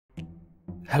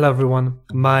Hello everyone,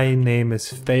 my name is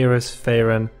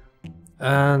Faren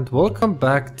and welcome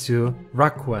back to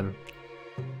Rakuen.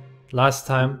 Last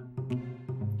time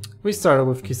we started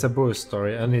with Kisaburo's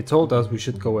story and he told us we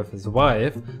should go with his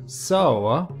wife,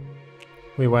 so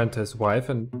we went to his wife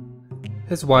and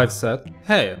his wife said,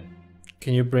 hey,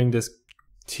 can you bring this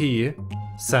tea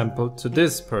sample to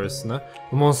this person,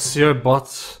 Monsieur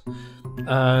Bot?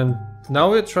 And now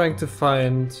we're trying to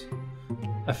find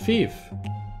a thief.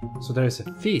 So there is a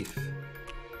thief.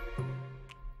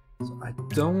 So I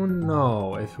don't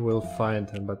know if we'll find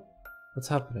him, but what's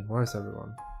happening? Where is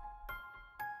everyone?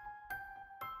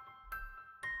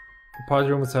 The party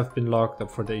rooms have been locked up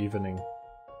for the evening.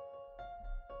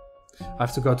 I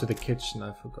have to go to the kitchen,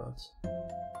 I forgot.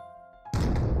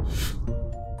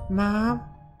 Mom,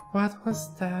 what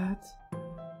was that?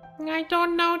 I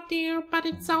don't know, dear, but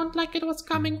it sounded like it was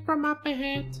coming from up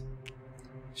ahead.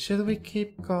 Should we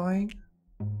keep going?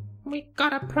 We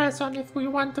gotta press on if we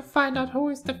want to find out who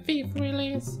is the thief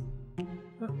really is.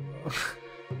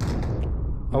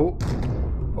 Oh.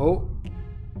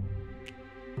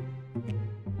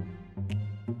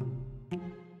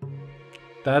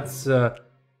 That's a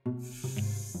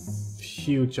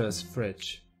huge ass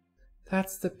fridge.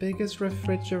 That's the biggest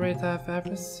refrigerator I've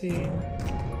ever seen.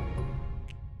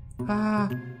 Ah,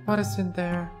 what is in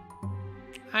there?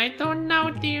 I don't know,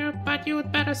 dear, but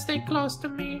you'd better stay close to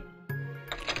me.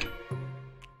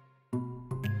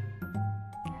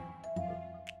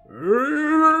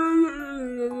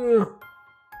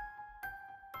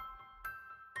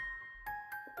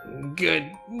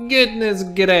 Goodness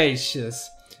gracious.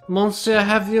 Monsieur,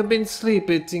 have you been sleep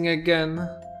eating again?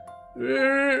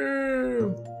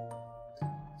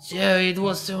 Yeah, it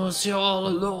was Monsieur all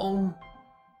along.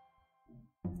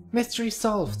 Mystery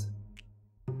solved.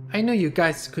 I knew you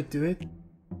guys could do it.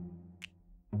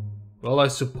 Well, I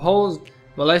suppose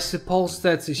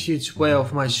that's a huge weight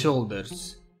off my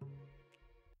shoulders.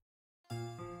 I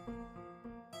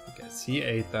guess he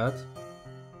ate that.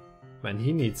 Man,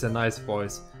 he needs a nice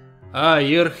voice. Ah,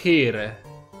 you're here.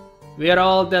 We are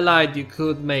all delighted you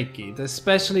could make it,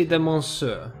 especially the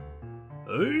Monsieur.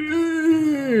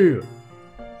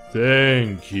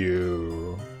 Thank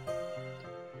you.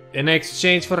 In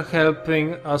exchange for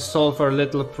helping us solve our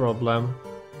little problem.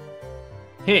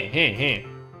 Heh.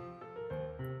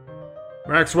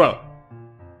 Maxwell.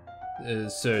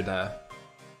 Sir,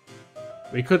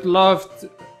 we would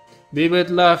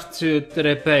love to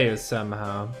repay you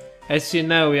somehow. As you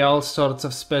know, we have all sorts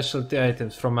of specialty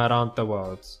items from around the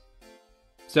world.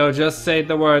 So just say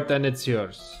the word and it's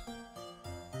yours.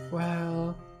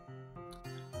 Well,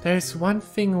 there's one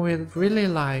thing we'd really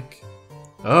like.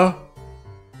 Huh?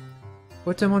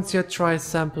 Would Monsieur try a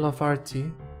sample of our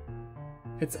tea?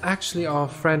 It's actually our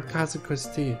friend Kazuko's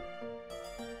tea.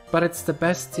 But it's the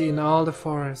best tea in all the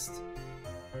forest.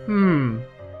 The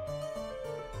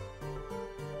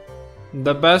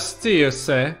best tea, you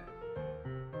say?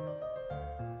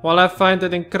 While I find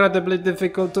it incredibly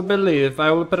difficult to believe,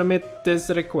 I will permit this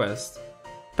request.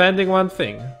 Pending one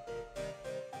thing.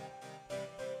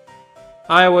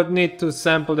 I would need to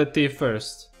sample the tea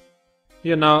first.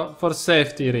 You know, for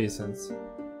safety reasons.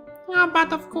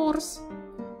 But of course,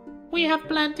 we have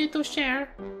plenty to share.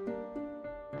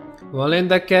 Well, in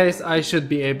that case, I should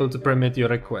be able to permit your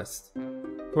request.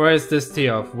 Where is this tea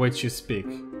of which you speak?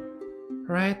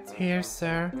 Right here,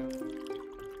 sir.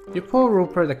 You pour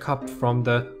Rupert a cup from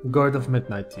the gourd of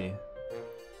midnight tea.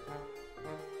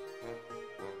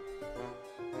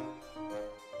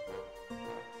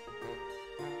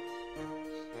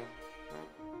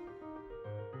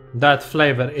 That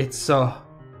flavor, it's so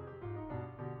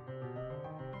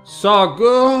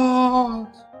good!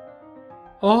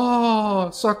 Oh,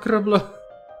 sacre bleu!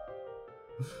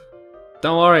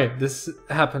 Don't worry, this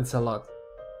happens a lot.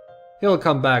 He'll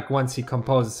come back once he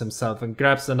composes himself and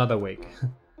grabs another wig.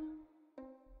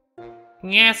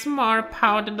 Yes, more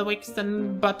powdered wigs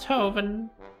than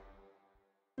Beethoven.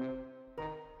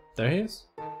 There he is.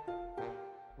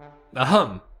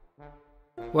 Ahem.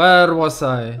 Where was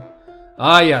I?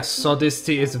 Ah yes, so this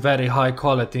tea is very high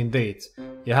quality indeed.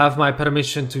 You have my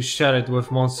permission to share it with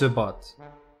Monsieur Bot.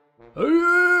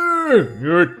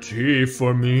 Your tea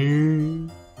for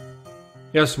me?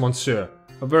 Yes, Monsieur.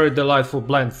 A very delightful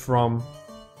blend from...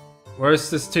 Where is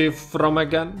this tea from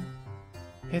again?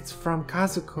 It's from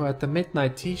Kazuko at the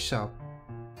Midnight Tea Shop.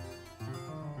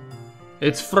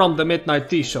 It's from the Midnight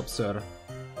Tea Shop, sir.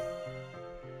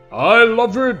 I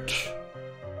love it.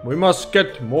 We must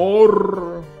get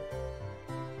more.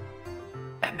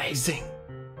 Amazing.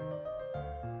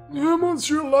 Yeah,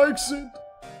 Monsieur likes it.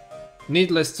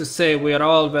 Needless to say, we are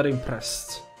all very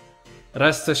impressed.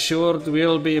 Rest assured,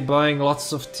 we'll be buying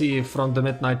lots of tea from the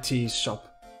Midnight Tea shop.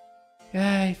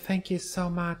 Yay, thank you so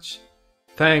much.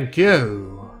 Thank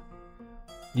you.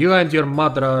 You and your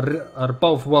mother are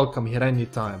both welcome here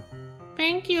anytime.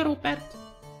 Thank you, Rupert.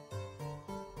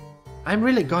 I'm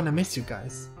really gonna miss you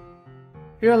guys.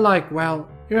 You're like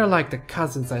the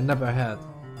cousins I never had.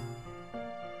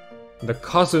 The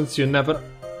cousins you never...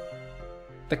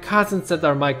 The cousins that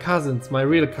are my cousins, my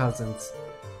real cousins.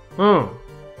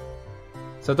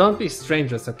 So don't be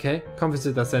strangers, okay? Come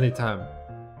visit us anytime.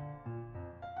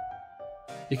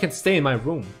 You can stay in my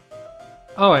room.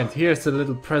 Oh, and here's a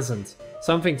little present.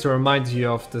 Something to remind you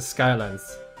of the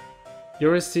Skylands.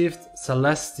 You received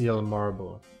Celestial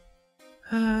Marble.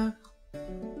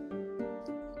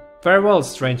 Farewell,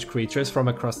 strange creatures from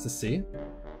across the sea.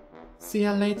 See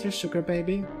ya later, sugar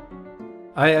baby.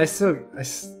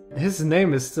 His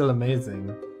name is still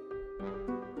amazing.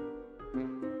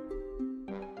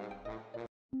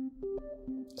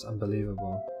 It's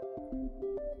unbelievable.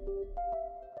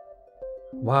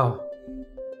 Wow.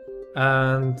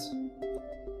 And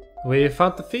we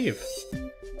found the thief.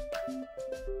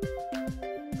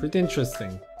 Pretty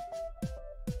interesting.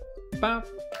 Bop,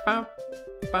 bop,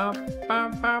 bop,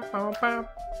 bop, bop, bop,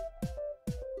 bop.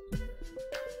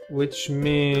 Which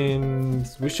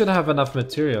means we should have enough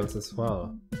materials as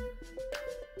well.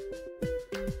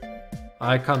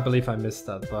 I can't believe I missed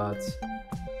that, but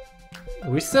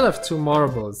we still have 2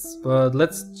 marbles, but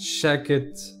let's check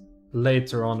it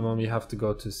later on when we have to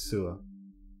go to Sue.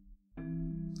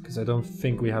 Because I don't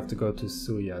think we have to go to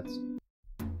Sue yet.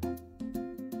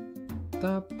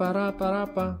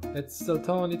 It's still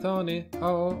Tony.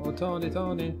 Oh, Tony.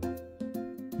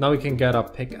 Now we can get a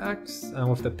pickaxe, and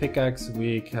with the pickaxe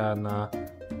we can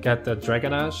get the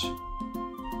dragon ash.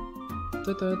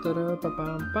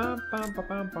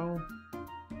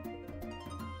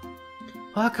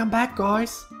 Welcome back,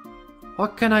 guys.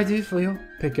 What can I do for you?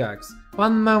 Pickaxe.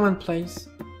 One moment, please.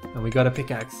 And we got a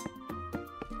pickaxe.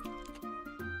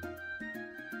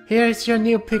 Here is your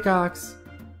new pickaxe.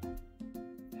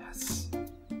 Yes.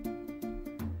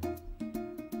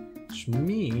 Which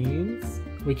means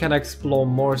we can explore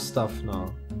more stuff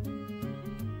now.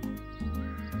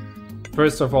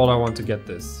 First of all, I want to get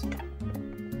this.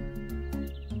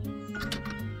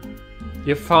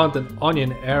 You found an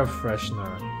onion air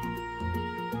freshener.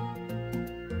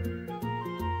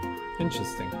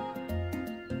 Interesting.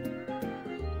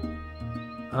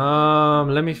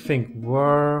 Let me think.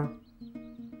 Where...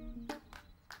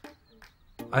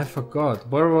 I forgot.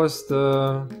 Where was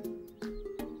the...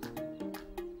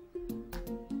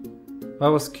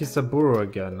 Where was Kisaburo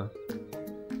again?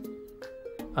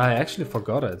 I actually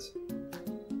forgot it.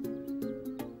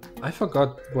 I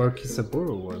forgot where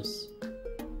Kisaburo was.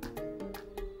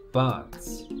 But...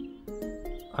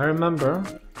 I remember...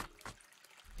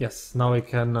 Yes, now we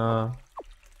can...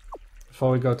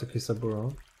 before we go to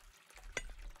Kisaburo...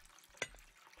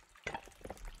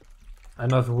 I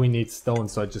know if we need stone,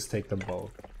 so I just take the bow.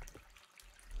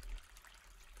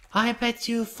 I bet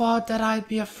you thought that I'd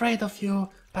be afraid of you,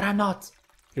 but I'm not.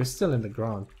 You're still in the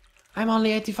ground. I'm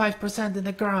only 85% in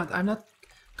the ground. I'm not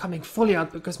coming fully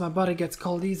out because my body gets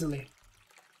cold easily.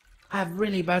 I have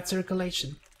really bad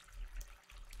circulation.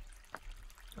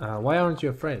 Why aren't you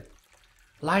afraid?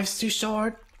 Life's too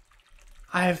short.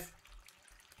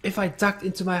 If I ducked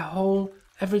into my hole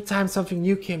every time something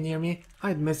new came near me,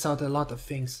 I'd miss out a lot of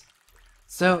things.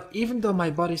 So even though my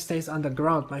body stays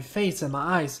underground, my face and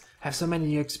my eyes have so many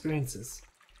new experiences.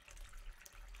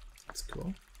 That's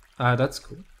cool. That's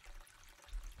cool.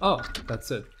 Oh,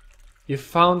 that's it. You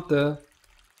found the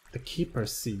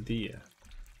Keeper's CD.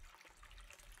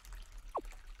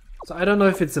 So I don't know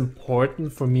if it's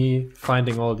important for me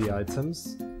finding all the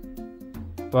items,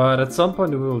 but at some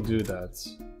point we will do that.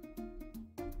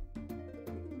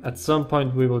 At some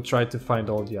point we will try to find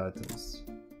all the items.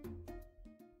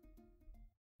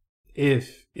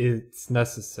 If it's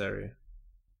necessary.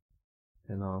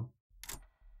 You know.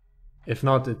 If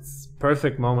not, it's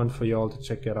perfect moment for you all to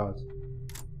check it out.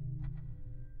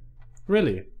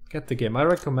 Really, get the game. I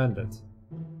recommend it.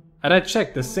 And I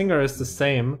checked, the singer is the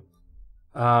same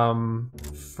from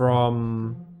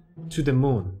To the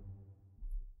Moon.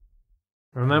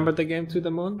 Remember the game To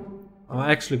the Moon? I'm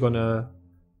actually gonna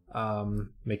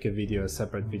make a video, a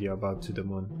separate video about To the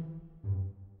Moon.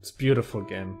 It's a beautiful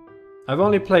game. I've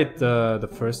only played the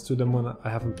first To the Moon. I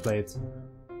haven't played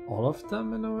all of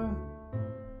them in a way.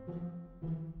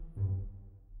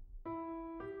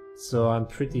 So I'm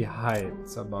pretty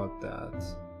hyped about that.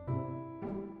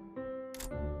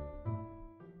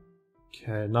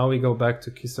 Okay, now we go back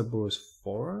to Kisaburo's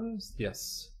forest?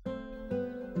 Yes.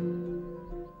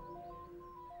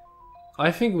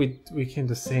 I think we came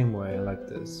the same way, like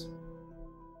this.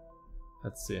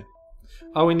 Let's see.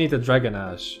 Oh, we need a dragon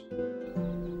ash.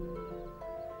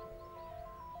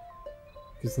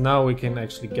 Because now we can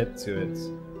actually get to it.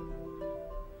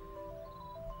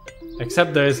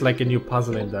 Except there is like a new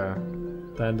puzzle in there.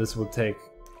 Then this will take...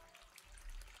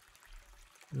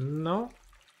 No?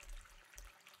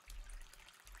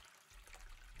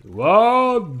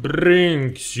 What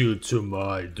brings you to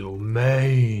my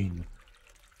domain?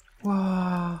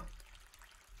 Wow.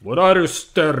 What are you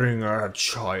staring at,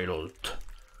 child?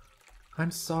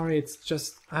 I'm sorry, it's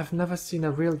just I've never seen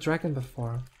a real dragon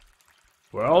before.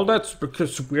 Well, that's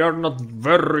because we are not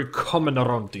very common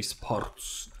around these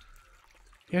parts.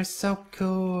 You're so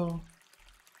cool.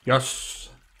 Yes.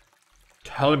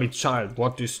 Tell me, child,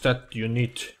 what is that you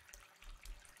need?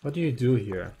 What do you do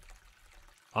here?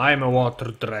 I'm a water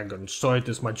dragon, so it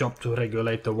is my job to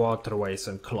regulate the waterways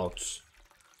and clouds.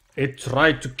 It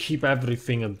tries to keep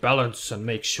everything in balance and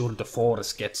make sure the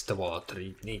forest gets the water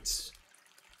it needs.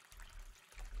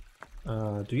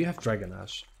 Do you have dragon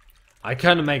ash? I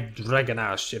can make dragon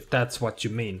ash if that's what you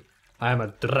mean. I am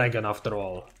a dragon after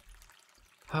all.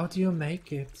 How do you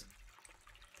make it?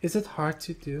 Is it hard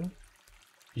to do?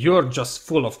 You're just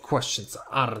full of questions,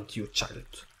 aren't you,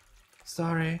 child?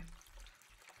 Sorry.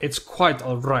 It's quite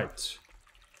alright.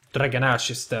 Dragon ash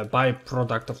is the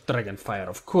byproduct of dragon fire.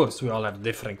 Of course, we all have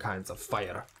different kinds of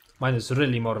fire. Mine is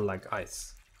really more like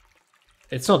ice.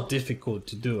 It's not difficult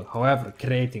to do, however,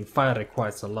 creating fire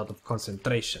requires a lot of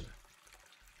concentration.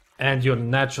 And your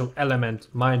natural element,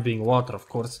 mine being water of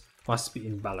course, must be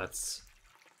in balance.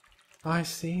 I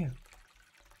see.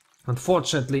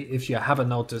 Unfortunately, if you haven't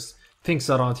noticed, things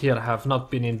around here have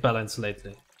not been in balance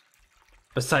lately.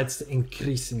 Besides the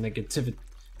increase in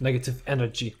negative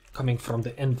energy coming from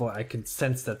the envoy, I can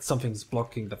sense that something's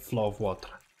blocking the flow of water.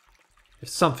 If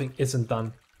something isn't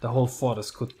done, the whole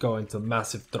forest could go into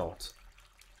massive drought.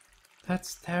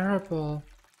 That's terrible.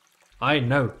 I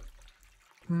know.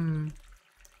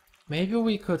 Maybe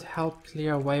we could help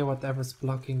clear away whatever's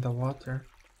blocking the water.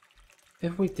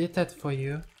 If we did that for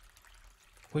you,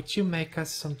 would you make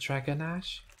us some dragon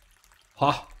ash?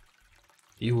 Ha!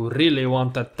 You really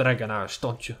want that dragon ash,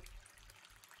 don't you?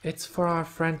 It's for our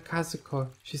friend Kazuko.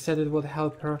 She said it would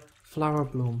help her flower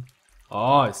bloom.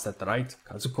 Oh, is that right?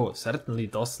 Kazuko certainly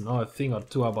does know a thing or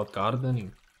two about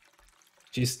gardening.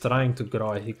 She's trying to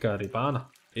grow a hikaribana,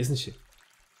 isn't she?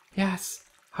 Yes.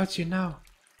 How'd you know?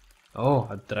 Oh,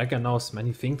 a dragon knows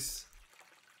many things.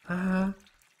 Uh-huh.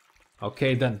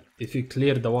 Okay then, if you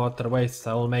clear the waterways,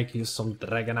 I will make you some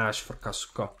dragon ash for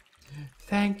Kazuko.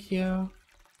 Thank you.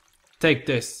 Take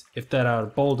this. If there are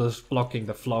boulders blocking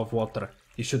the flow of water,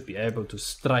 you should be able to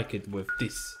strike it with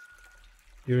this.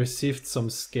 You received some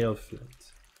scale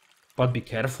flint. But be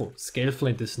careful, scale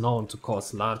flint is known to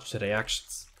cause large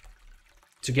reactions.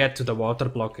 To get to the water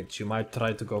blockage, you might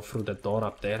try to go through the door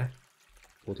up there.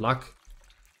 Good luck.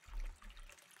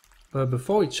 But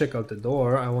before we check out the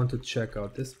door, I want to check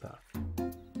out this path.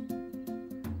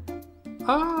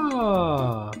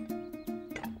 Ah!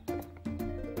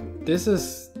 This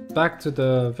is back to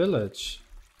the village.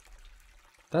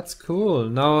 That's cool.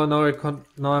 Now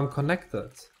I'm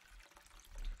connected.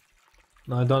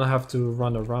 Now I don't have to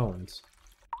run around.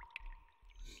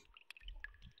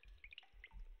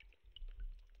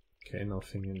 Okay,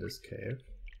 nothing in this cave.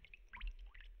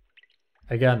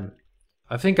 Again,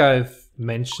 I think I've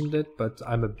mentioned it, but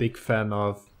I'm a big fan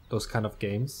of those kind of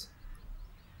games.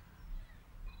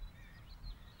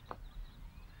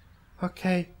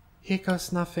 Okay, here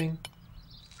goes nothing.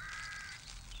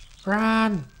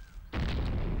 Run!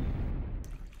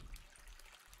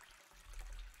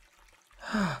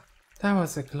 That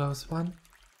was a close one.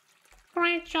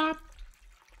 Great job.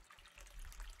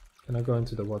 Can I go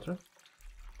into the water?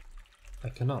 I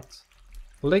cannot.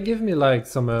 Will they give me like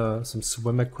some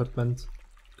swim equipment?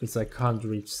 Because I can't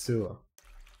reach sewer.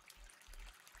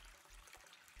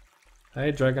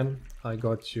 Hey dragon, I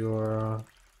got your...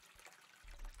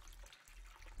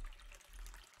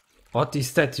 What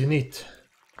is that you need?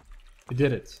 You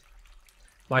did it.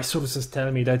 My sources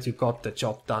tell me that you got the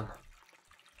job done.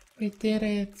 We did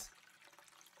it.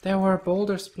 There were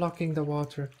boulders blocking the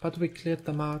water, but we cleared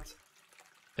them out.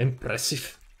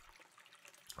 Impressive.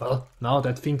 Well, now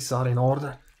that things are in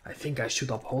order, I think I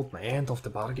should uphold my end of the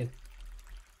bargain.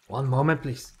 One moment,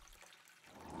 please.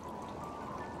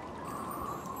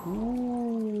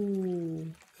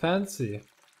 Ooh, fancy.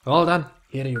 Well done,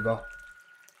 here you go.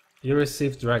 You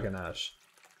received dragon ash.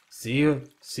 See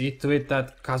to it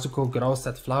that Kazuko grows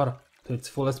that flower to its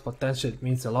fullest potential. It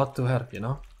means a lot to her, you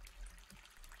know?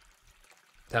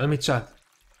 Tell me, child,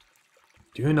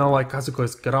 do you know why Kazuko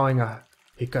is growing a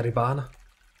Hikaribana?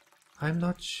 I'm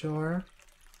not sure.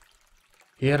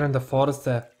 Here in the forest,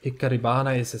 the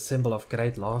Hikaribana is a symbol of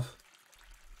great love.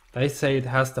 They say it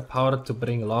has the power to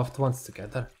bring loved ones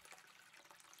together.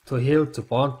 To heal, to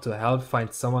bond, to help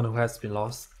find someone who has been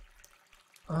lost.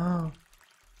 Oh,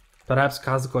 Perhaps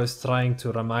Kazuko is trying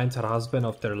to remind her husband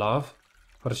of their love,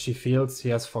 or she feels he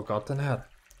has forgotten her.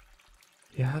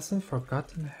 he hasn't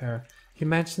forgotten her. He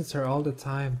mentions her all the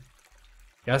time.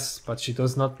 Yes, but she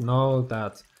does not know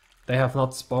that they have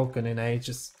not spoken in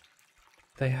ages.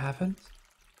 They haven't?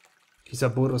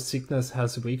 Kisaburo's sickness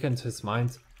has weakened his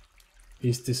mind. He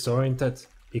is disoriented,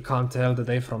 he can't tell the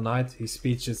day from night, his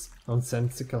speech is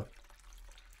nonsensical.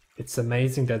 It's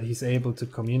amazing that he's able to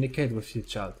communicate with you,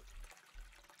 child.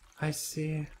 I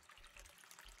see.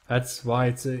 That's why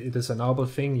it is a noble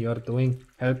thing you are doing,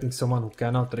 helping someone who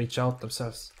cannot reach out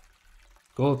themselves.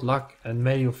 Good luck, and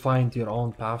may you find your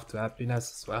own path to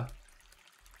happiness as well.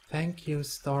 Thank you,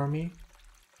 Stormy.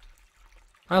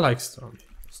 I like Stormy.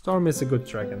 Stormy is a good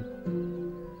dragon.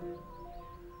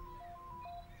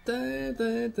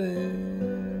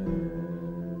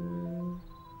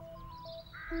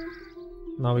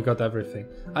 Now we got everything.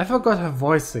 I forgot her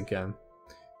voice again.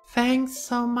 Thanks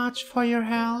so much for your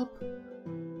help.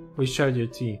 We shared your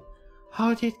tea.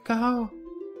 How'd it go?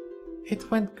 It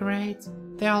went great.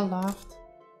 They all laughed.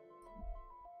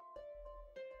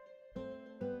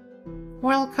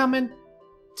 Welcome, and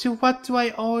to what do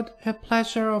I owe a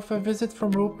pleasure of a visit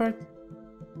from Rupert?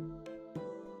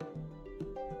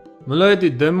 Milady,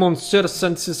 the Monsieur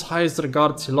sends his highest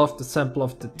regards. He loved the sample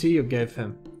of the tea you gave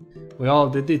him. We all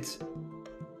did it.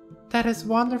 That is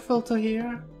wonderful to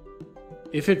hear.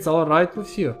 If it's alright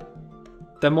with you,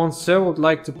 the Monsieur would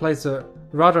like to place a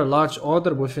rather large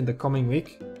order within the coming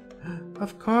week.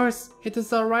 Of course, it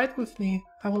is alright with me.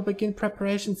 I will begin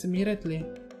preparations immediately.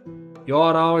 You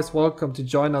are always welcome to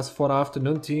join us for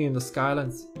afternoon tea in the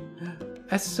Skylands.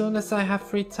 As soon as I have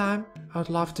free time, I would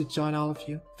love to join all of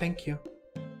you. Thank you.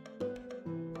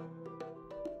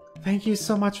 Thank you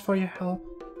so much for your help.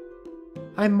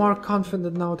 I'm more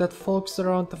confident now that folks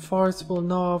around the forest will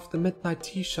know of the midnight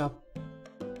tea shop.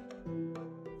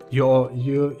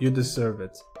 You deserve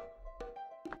it.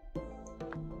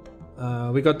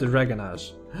 We got the Dragon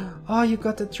Ash. Oh, you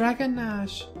got the Dragon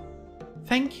Ash.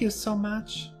 Thank you so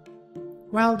much.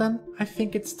 Well then, I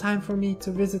think it's time for me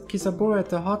to visit Kisaburo at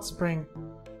the hot spring.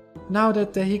 Now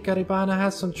that the Hikaribana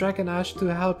has some Dragon Ash to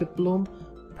help it bloom,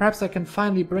 perhaps I can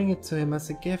finally bring it to him as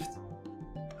a gift.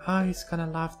 Oh, he's gonna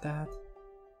love that.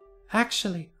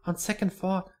 Actually, on second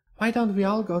thought, why don't we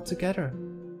all go together?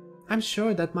 I'm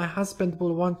sure that my husband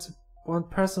will want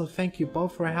personal thank you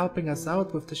both for helping us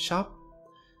out with the shop.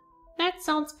 That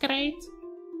sounds great.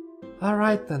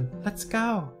 Alright then, let's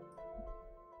go.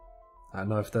 I don't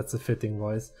know if that's a fitting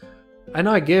voice. I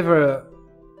know I gave her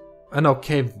an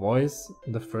okay voice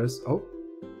in the first... Oh.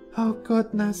 Oh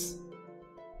goodness.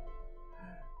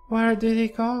 Where did he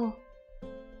go?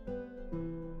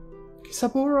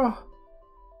 Kisaburo!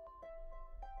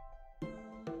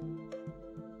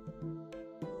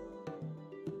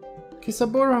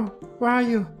 Kisaburo, where are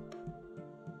you?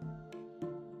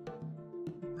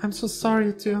 I'm so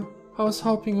sorry too. I was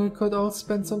hoping we could all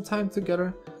spend some time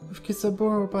together with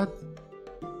Kisaburo, but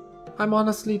I'm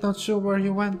honestly not sure where he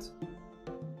went.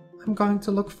 I'm going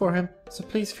to look for him, so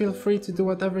please feel free to do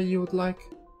whatever you would like.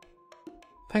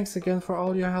 Thanks again for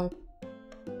all your help.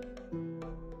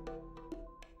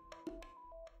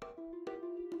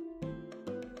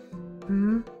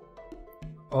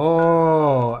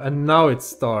 Oh, and now it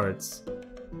starts.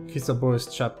 Kisaburo's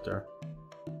chapter.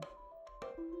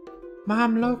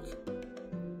 Mom, look!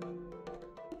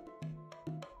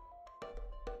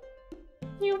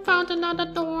 You found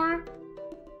another door.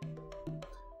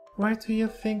 Where do you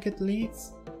think it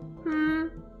leads?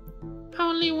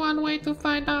 Only one way to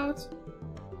find out.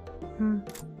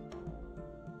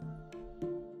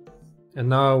 And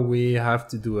now we have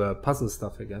to do puzzle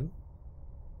stuff again.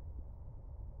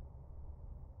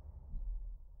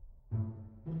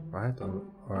 Right?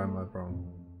 Or am I wrong?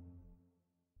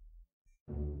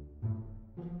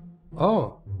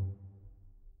 Oh!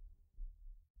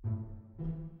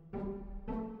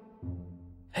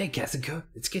 Hey Kazuko,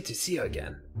 it's good to see you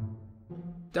again.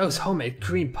 Those homemade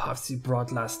cream puffs you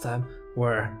brought last time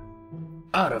were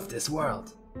out of this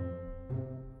world.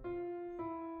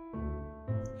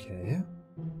 Okay.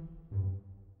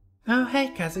 Oh,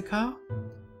 hey Kazuko.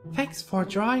 Thanks for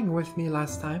drawing with me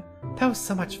last time. That was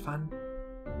so much fun.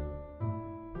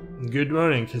 Good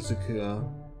morning, Kazuko.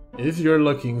 If you're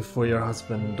looking for your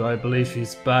husband, I believe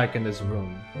he's back in his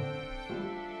room.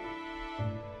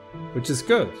 Which is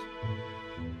good.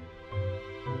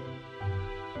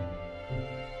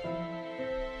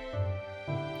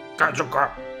 Kazuko!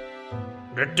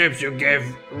 The tips you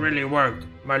gave really worked.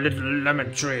 My little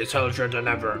lemon tree is healthier than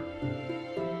ever.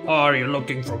 How are you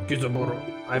looking for Kisaburo?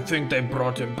 I think they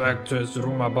brought him back to his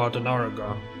room about an hour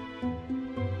ago.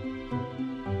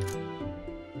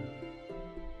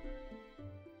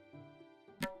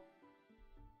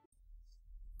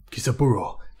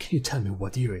 Kisaburo, can you tell me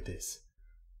what year it is?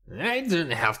 I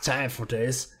didn't have time for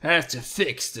this. I have to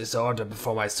fix this order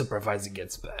before my supervisor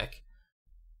gets back.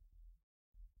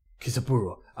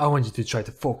 Kisaburo, I want you to try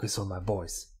to focus on my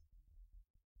voice.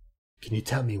 Can you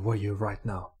tell me where you're right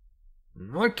now?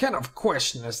 What kind of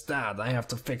question is that? I have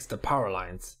to fix the power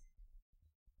lines.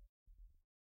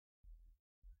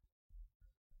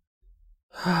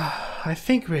 I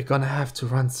think we're gonna have to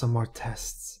run some more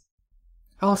tests.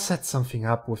 I'll set something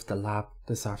up with the lab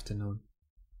this afternoon.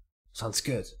 Sounds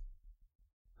good.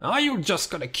 Are you just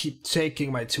gonna keep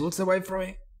taking my tools away from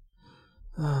me?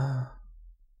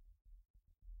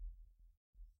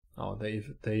 Oh, they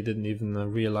didn't even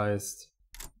realize.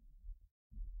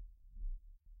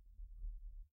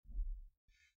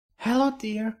 Hello,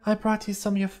 dear. I brought you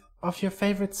some of your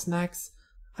favorite snacks.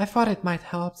 I thought it might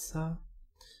help, so...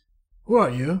 Who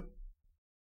are you?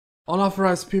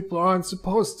 Unauthorized people aren't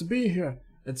supposed to be here.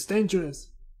 It's dangerous.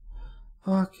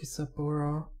 Oh,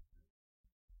 Kisaburo.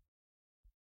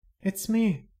 It's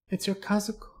me. It's your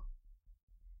Kazuko.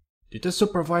 Did the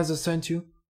supervisor send you?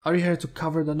 Are you here to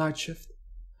cover the night shift?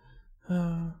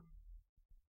 Poor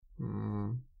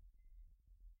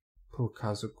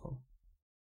Kazuko.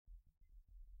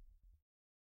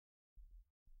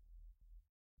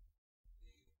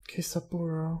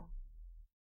 Kisaburo.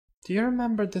 Do you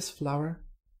remember this flower?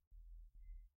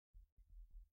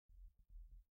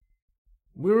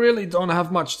 We really don't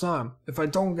have much time. If I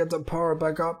don't get the power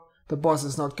back up, the boss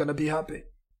is not gonna be happy.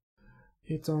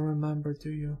 You don't remember, do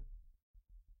you?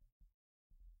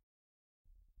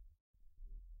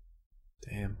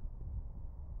 Damn.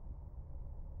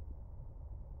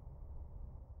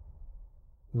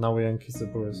 Now we're in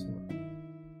Kisaburo's room.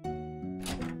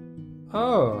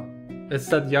 Oh, it's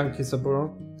that young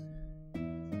Kisaburo.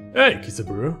 Hey,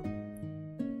 Kisaburo.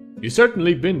 You've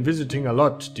certainly been visiting a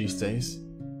lot these days.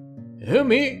 Who,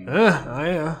 me?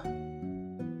 Yeah,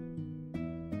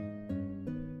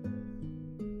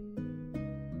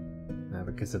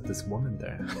 because of this woman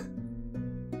there.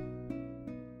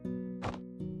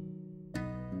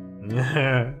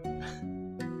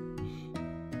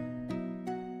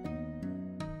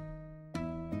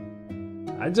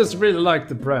 I just really like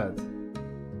the bread.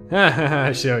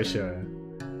 Sure.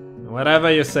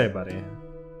 Whatever you say, buddy.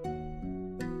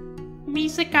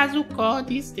 Mr. Kazuko,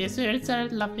 these desserts are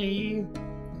lovely.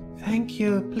 Thank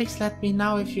you. Please let me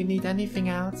know if you need anything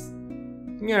else.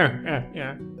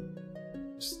 Yeah.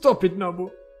 Stop it,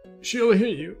 Nobu. She'll hear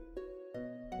you.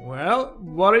 Well,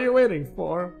 what are you waiting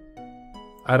for?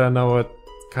 I don't know what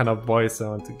kind of voice I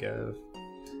want to give.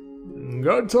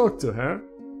 Go talk to her.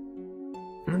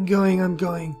 I'm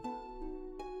going.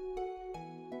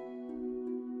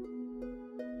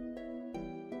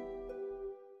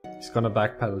 He's gonna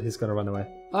backpedal, he's gonna run away.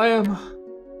 I am...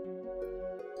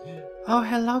 Oh,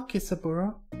 hello,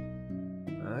 Kisaburo.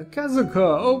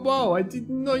 Kazuko, oh wow, I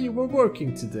didn't know you were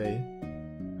working today.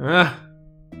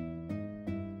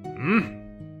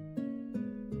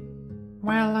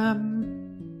 Well,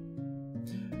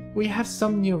 we have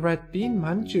some new red bean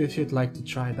manju if you'd like to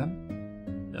try them.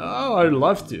 Oh, I'd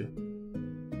love to.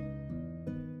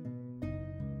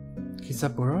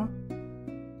 Kisaburo?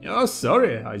 Oh,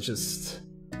 sorry,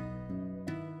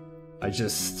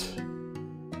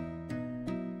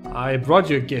 I brought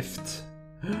you a gift.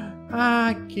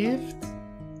 Ah, gift?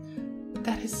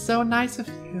 That is so nice of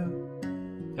you.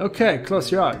 Okay,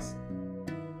 close your eyes.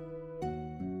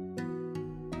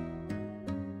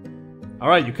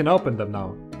 Alright, you can open them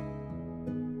now.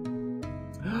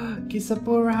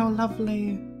 Kisaburo, how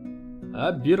lovely.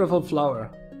 A beautiful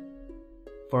flower.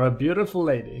 For a beautiful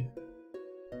lady.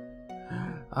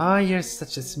 Oh, you're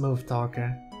such a smooth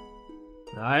talker.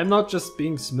 I am not just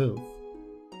being smooth.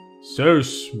 So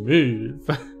smooth.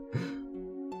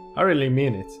 I really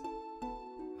mean it.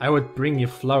 I would bring you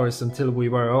flowers until we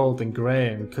were old and grey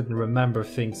and couldn't remember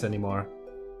things anymore.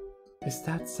 Is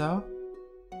that so?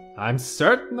 I'm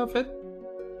certain of it.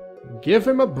 Give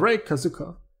him a break,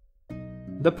 Kazuko.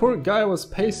 The poor guy was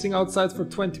pacing outside for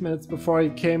 20 minutes before he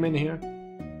came in here.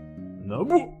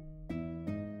 Nobu!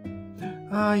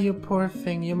 Ah, you poor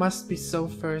thing, you must be so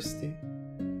thirsty.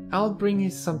 I'll bring you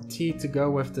some tea to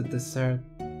go with the dessert.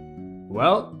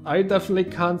 Well, I definitely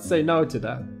can't say no to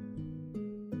that.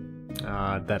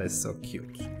 Ah, that is so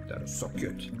cute. That is so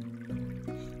cute.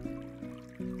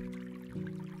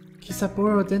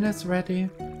 Kisaburo, dinner's ready.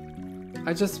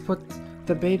 I just put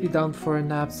the baby down for a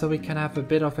nap so we can have a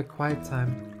bit of a quiet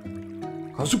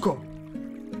time. Kazuko!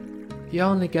 You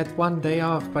only get 1 day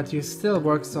off, but you still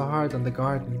work so hard on the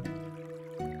garden.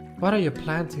 What are you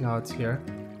planting out here?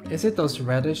 Is it those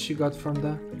radish you got from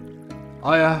the...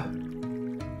 Oh yeah.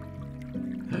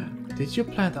 Did you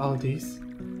plant all these?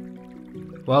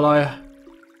 Well,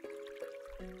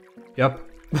 Yep.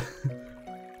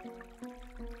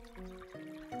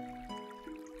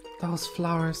 Those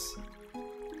flowers.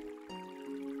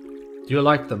 Do you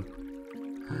like them?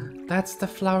 That's the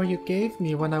flower you gave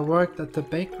me when I worked at the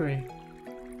bakery.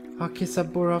 Oh,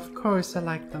 Kisaburo, of course I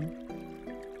like them.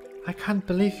 I can't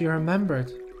believe you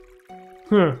remembered.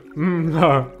 I'm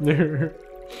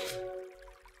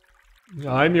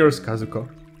yours, Kazuko.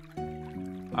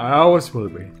 I always will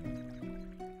be.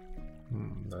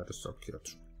 That is so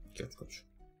cute. Cute.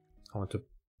 I want to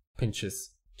pinch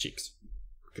his cheeks.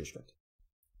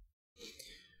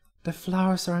 The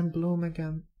flowers are in bloom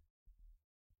again.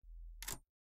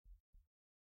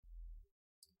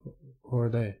 Who are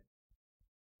they?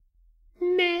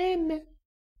 Ma'am,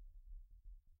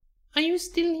 are you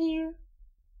still here?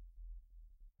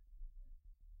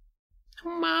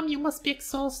 Oh, Mom, you must be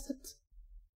exhausted.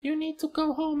 You need to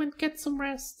go home and get some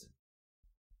rest.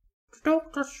 The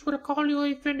doctors will call you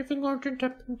if anything urgent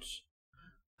happens.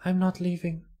 I'm not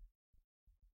leaving.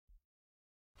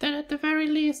 Then at the very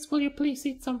least, will you please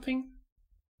eat something?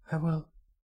 I will.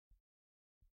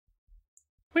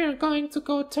 We are going to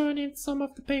go turn in some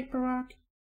of the paperwork.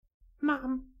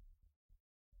 Mom,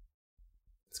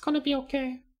 it's gonna be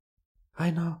okay. I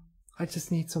know. I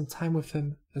just need some time with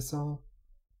him, is all.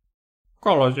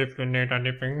 Call us if you need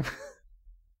anything.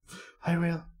 I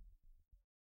will.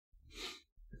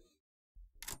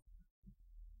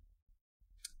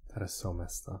 That is so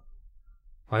messed up.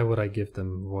 Why would I give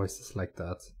them voices like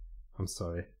that? I'm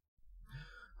sorry.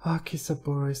 Ah,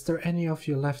 Kisaburo, is there any of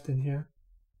you left in here?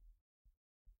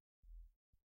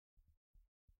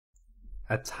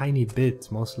 A tiny bit,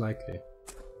 most likely.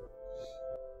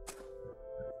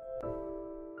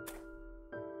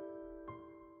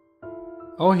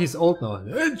 Oh, he's old now.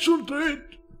 Ancient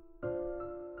age!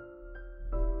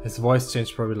 His voice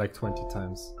changed probably like 20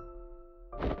 times.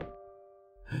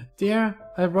 Dear,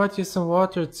 I brought you some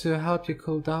water to help you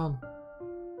cool down.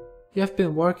 You have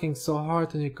been working so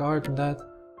hard in your garden that...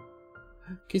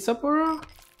 Kisaburo?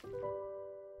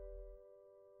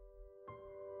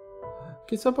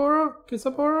 Kisaburo?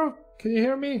 Kisaburo? Can you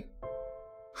hear me?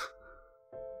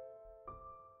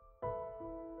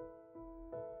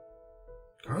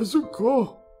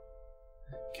 Kazuko!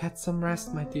 Get some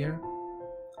rest, my dear.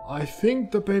 I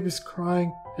think the baby's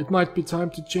crying. It might be time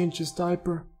to change his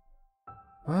diaper.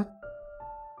 What?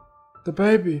 The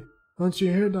baby. Don't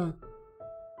you hear that?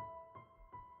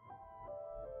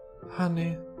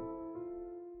 Honey.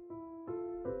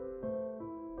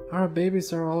 Our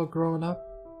babies are all grown up.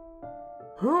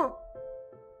 Huh?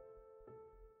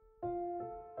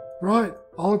 Right,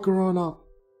 all grown up.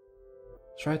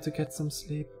 Try to get some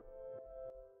sleep.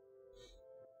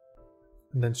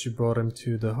 And then she brought him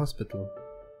to the hospital.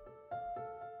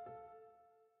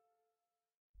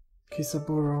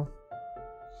 Kisaburo.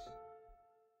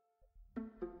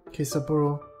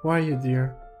 Kisaburo, where are you,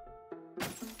 dear?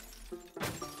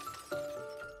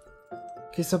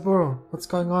 Kisaburo, what's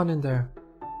going on in there?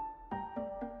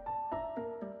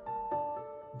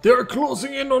 They're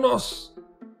closing in on us!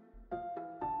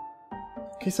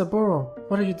 Kisaburo,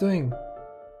 what are you doing?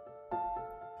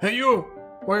 Hey you!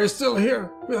 Why are you still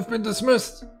here? We have been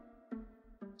dismissed!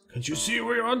 Can't you see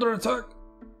we're under attack?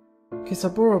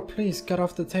 Kisaburo, please get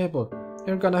off the table.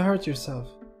 You're gonna hurt yourself.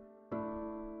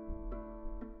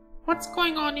 What's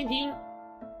going on in here?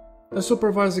 The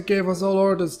supervisor gave us all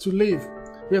orders to leave.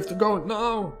 We have to go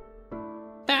now!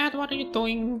 Dad, what are you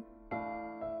doing?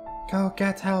 Go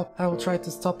get help. I will try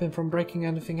to stop him from breaking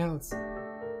anything else.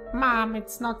 Mom,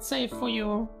 it's not safe for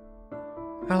you.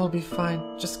 I will be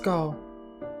fine. Just go.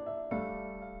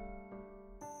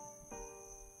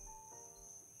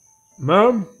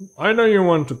 Ma'am, I know you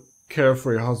want to care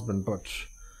for your husband, but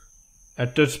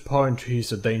at this point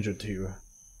he's a danger to you.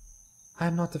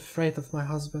 I'm not afraid of my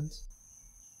husband.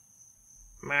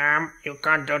 Mom, you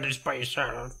can't do this by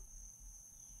yourself.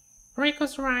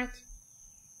 Rico's right.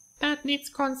 Dad needs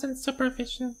constant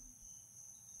supervision.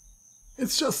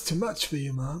 It's just too much for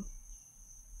you, Mom.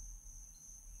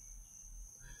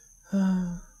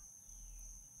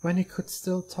 When he could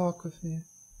still talk with me.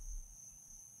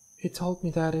 He told me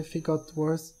that if he got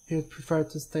worse, he would prefer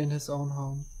to stay in his own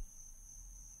home.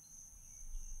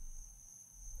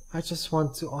 I just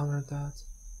want to honor that.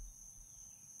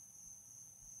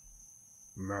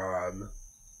 Mom.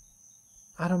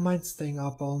 I don't mind staying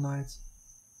up all night.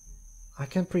 I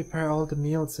can prepare all the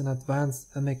meals in advance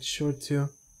and make sure to...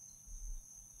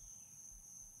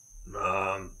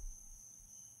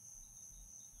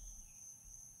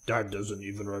 Dad doesn't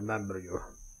even remember you.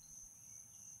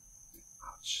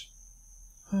 Ouch.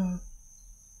 I'm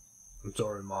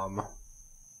sorry, Mom.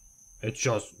 It's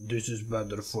just, this is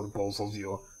better for both of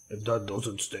you if Dad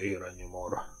doesn't stay here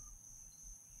anymore.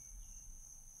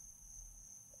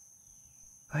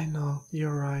 I know,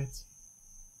 you're right.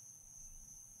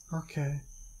 Okay.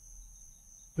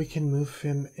 We can move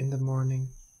him in the morning.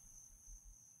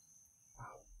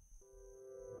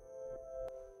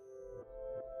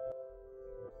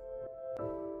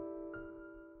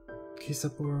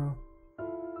 Kisaburo.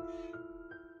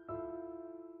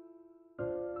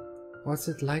 What's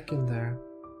it like in there?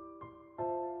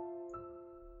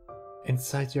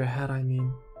 Inside your head, I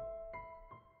mean.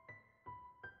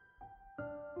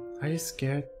 Are you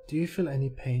scared? Do you feel any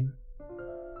pain?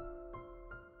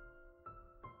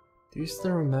 Do you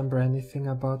still remember anything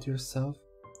about yourself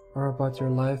or about your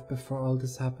life before all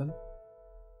this happened?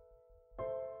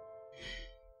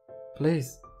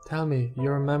 Please, tell me you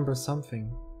remember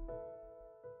something.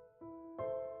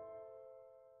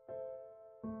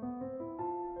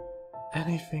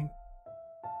 Anything.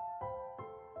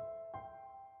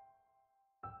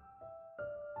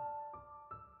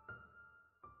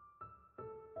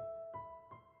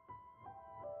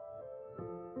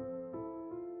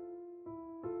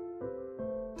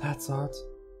 That's odd.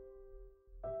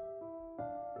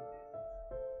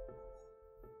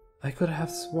 I could have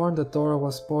sworn the door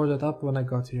was boarded up when I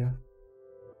got here.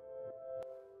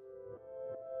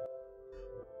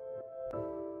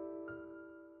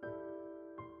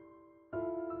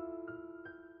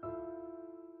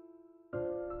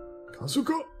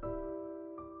 Kazuko!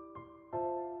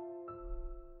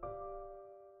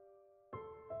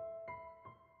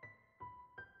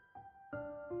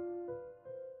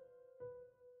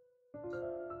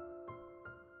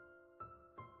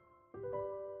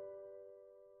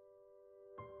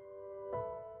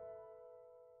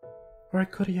 Where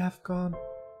could he have gone?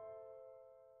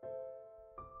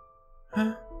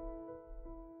 Huh?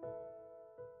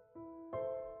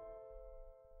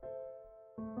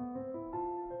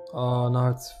 Oh, now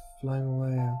it's flying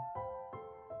away.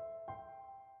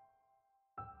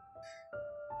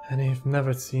 And you've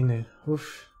never seen it.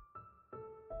 Oof.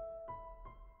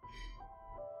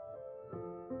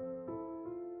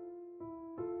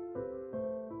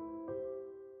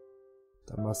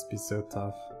 That must be so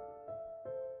tough.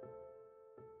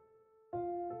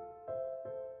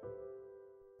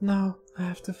 Now I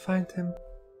have to find him.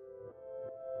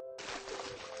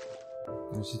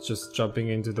 And she's just jumping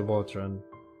into the water and...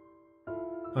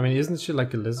 I mean, isn't she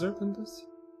like a lizard in this?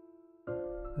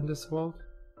 In this world?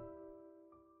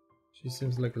 She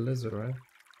seems like a lizard, right?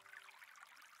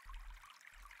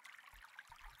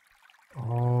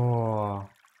 Oh.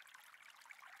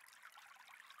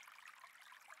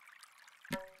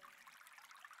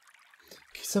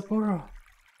 Kisaburo!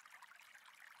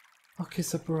 Oh,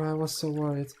 Kisaburo, I was so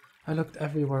worried. I looked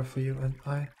everywhere for you and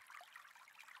I...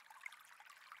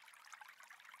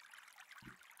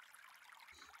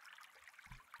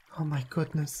 Oh my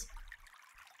goodness.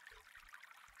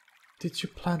 Did you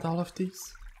plant all of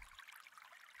these?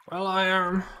 Well, I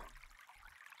am.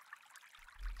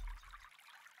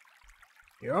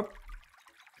 Yup.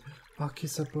 Oh,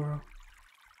 Kisaburo.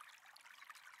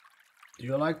 Do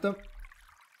you like them?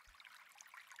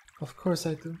 Of course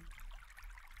I do.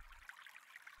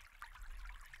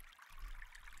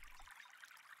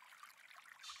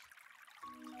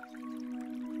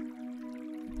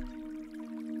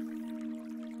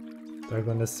 They're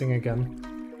gonna sing again.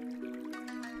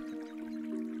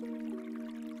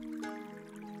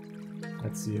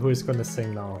 Let's see, who is gonna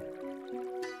sing now?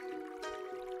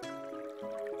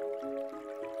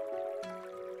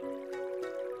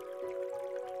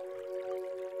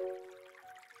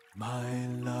 My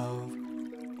love,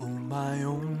 oh my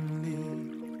only,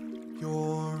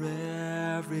 you're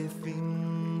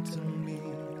everything to me.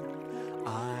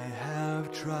 I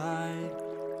have tried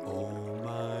all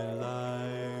my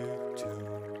life to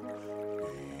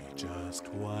be just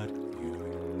what you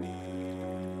need.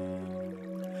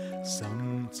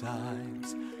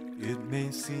 Sometimes it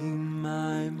may seem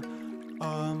I'm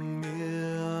a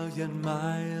million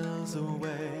miles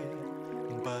away,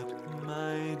 but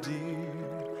my dear,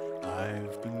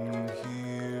 I've been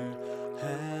here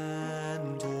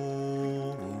and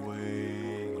always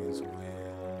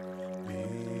will be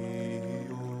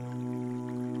yours.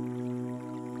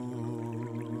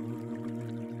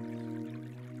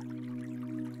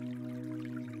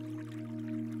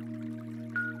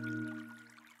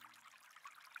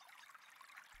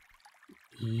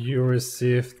 You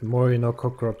received Mori no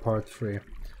Kokoro Part 3.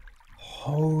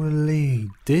 Holy,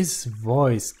 this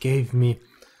voice gave me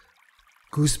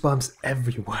goosebumps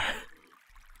everywhere.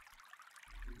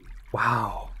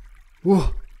 Wow.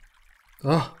 Whoa.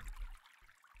 Oh.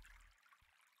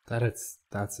 That's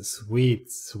a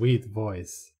sweet, sweet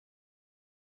voice.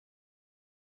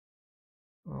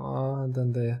 Oh, and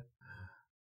then they...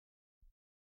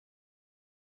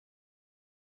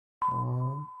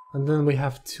 Oh. And then we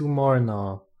have two more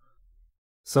now.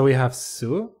 So we have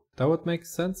Sue, that would make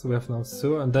sense. We have now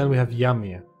Sue, and then we have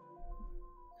Yami.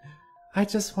 I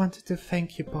just wanted to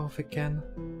thank you both again.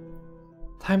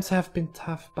 Times have been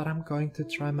tough, but I'm going to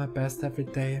try my best every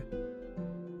day.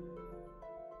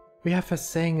 We have a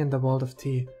saying in the world of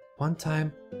tea, one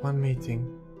time, one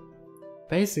meeting.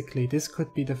 Basically, this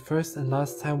could be the first and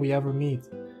last time we ever meet,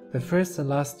 the first and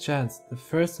last chance, the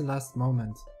first and last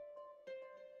moment.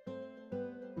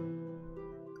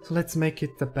 So let's make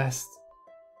it the best.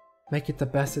 Make it the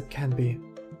best it can be.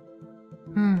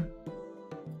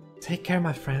 Take care,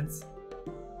 my friends.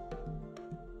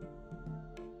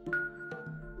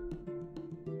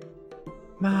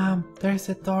 Mom, there's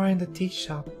a door in the tea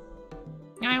shop.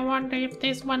 I wonder if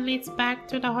this one leads back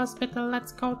to the hospital.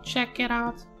 Let's go check it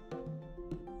out.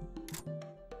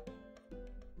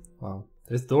 Wow,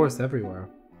 there's doors everywhere.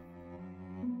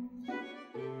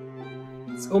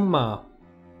 It's Umma.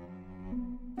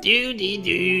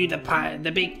 Doo-dee-doo,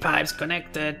 the big pipe's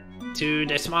connected to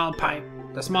the small pipe.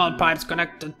 The small pipe's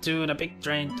connected to the big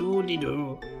drain.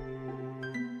 Doo-dee-doo.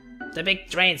 The big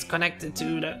drain's connected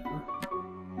to the...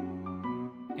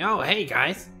 Oh, hey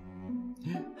guys.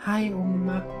 Hi,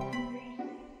 Umma.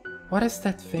 What is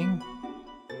that thing?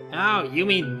 Oh, you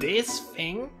mean this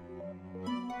thing?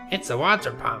 It's a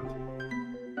water pump.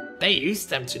 They used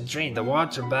them to drain the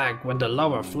water back when the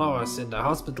lower floors in the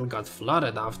hospital got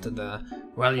flooded after the...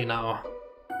 well, you know.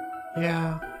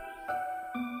 Yeah.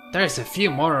 There's a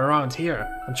few more around here.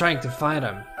 I'm trying to find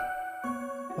them.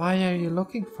 Why are you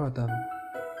looking for them?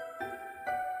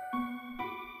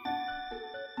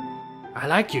 I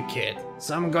like you, kid,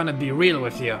 so I'm gonna be real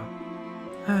with you.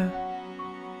 Huh?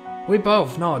 We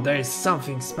both know there is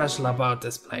something special about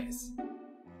this place.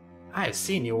 I've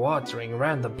seen you watering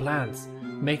random plants,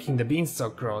 making the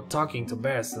beanstalk grow, talking to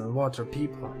bears and water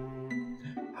people.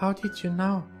 How did you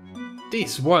know?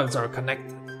 These worlds are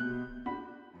connected.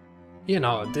 You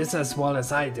know this as well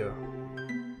as I do.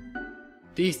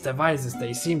 These devices,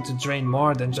 they seem to drain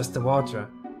more than just the water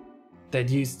that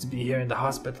used to be here in the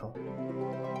hospital.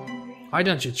 Why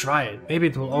don't you try it? Maybe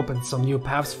it will open some new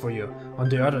paths for you on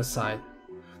the other side.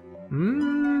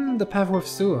 The path with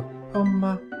Sue.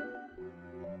 Umma,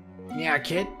 Yeah,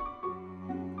 kid?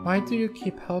 why do you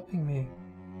keep helping me?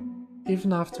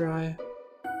 Even after I...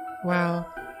 well...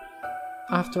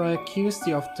 after I accused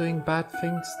you of doing bad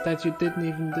things that you didn't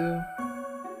even do.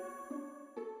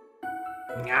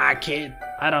 Ah, kid,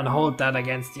 I don't hold that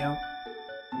against you.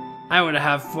 I would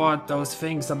have thought those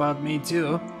things about me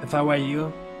too, if I were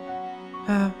you.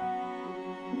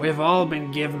 We've all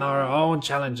been given our own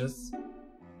challenges.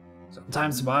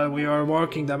 Sometimes while we are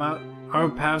working them out, our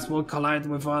paths will collide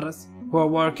with others who are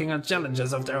working on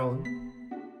challenges of their own.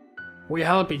 We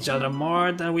help each other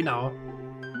more than we know.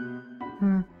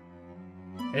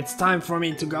 It's time for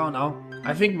me to go now.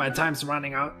 I think my time's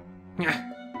running out.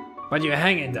 But you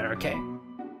hang in there, okay?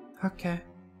 Okay.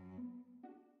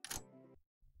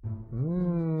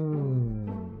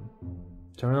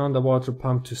 Turn on the water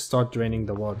pump to start draining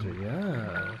the water.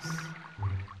 Yes.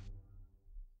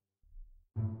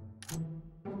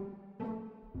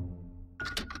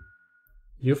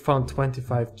 You found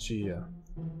 25 Gia.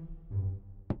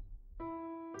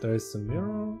 There is a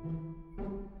mirror.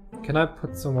 Can I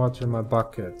put some water in my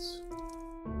bucket?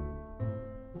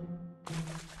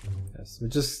 Yes, we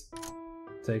just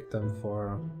take them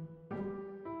for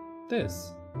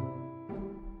this.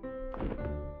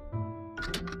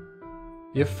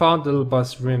 You found the Little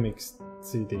Bus Remix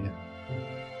CD.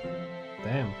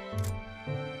 Damn.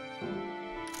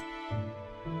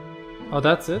 Oh,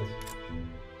 that's it?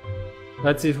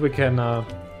 Let's see if we can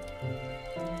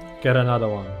get another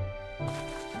one.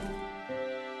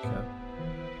 Okay.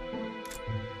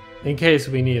 In case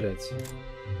we need it.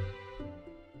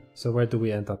 So where do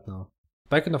we end up now?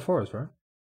 Back in the forest, right?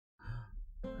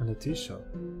 And the tea shop.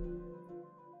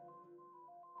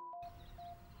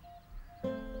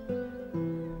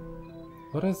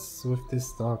 What is with this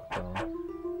dog though?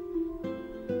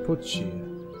 Pucci.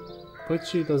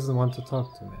 Pucci doesn't want to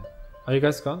talk to me. Are you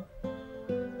guys gone?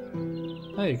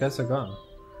 Hey, you guys are gone.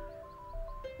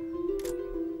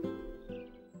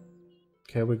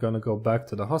 Okay, we're gonna go back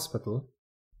to the hospital.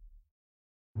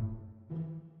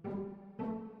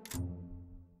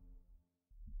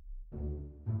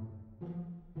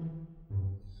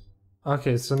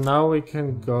 Okay, so now we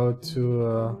can go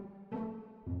to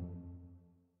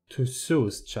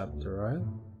Sue's chapter, right?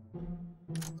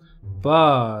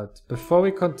 But before we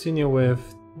continue with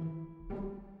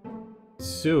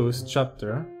Sue's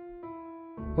chapter,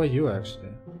 who are you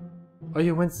actually? Oh,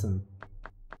 you're Winston.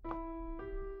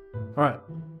 Alright.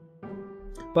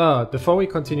 But before we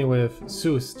continue with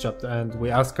Sue's chapter and we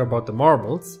ask her about the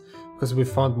marbles, because we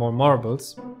found more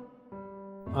marbles,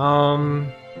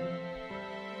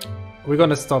 we're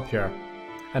gonna stop here.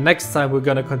 And next time we're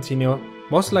gonna continue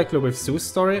most likely with Sue's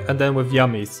story and then with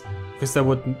Yumi's, because that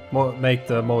would make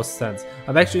the most sense.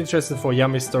 I'm actually interested for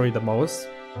Yumi's story the most,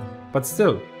 but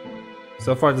still,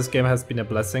 so far this game has been a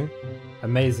blessing.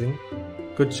 Amazing.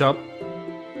 Good job.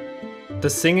 The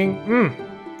singing,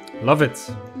 love it.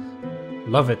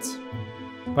 Love it.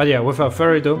 But yeah, without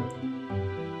further ado,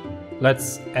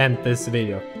 let's end this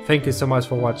video. Thank you so much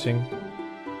for watching,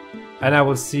 and I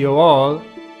will see you all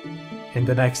in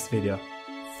the next video.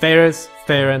 Fairest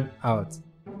Fairen out.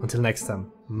 Until next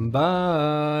time.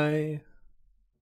 Bye.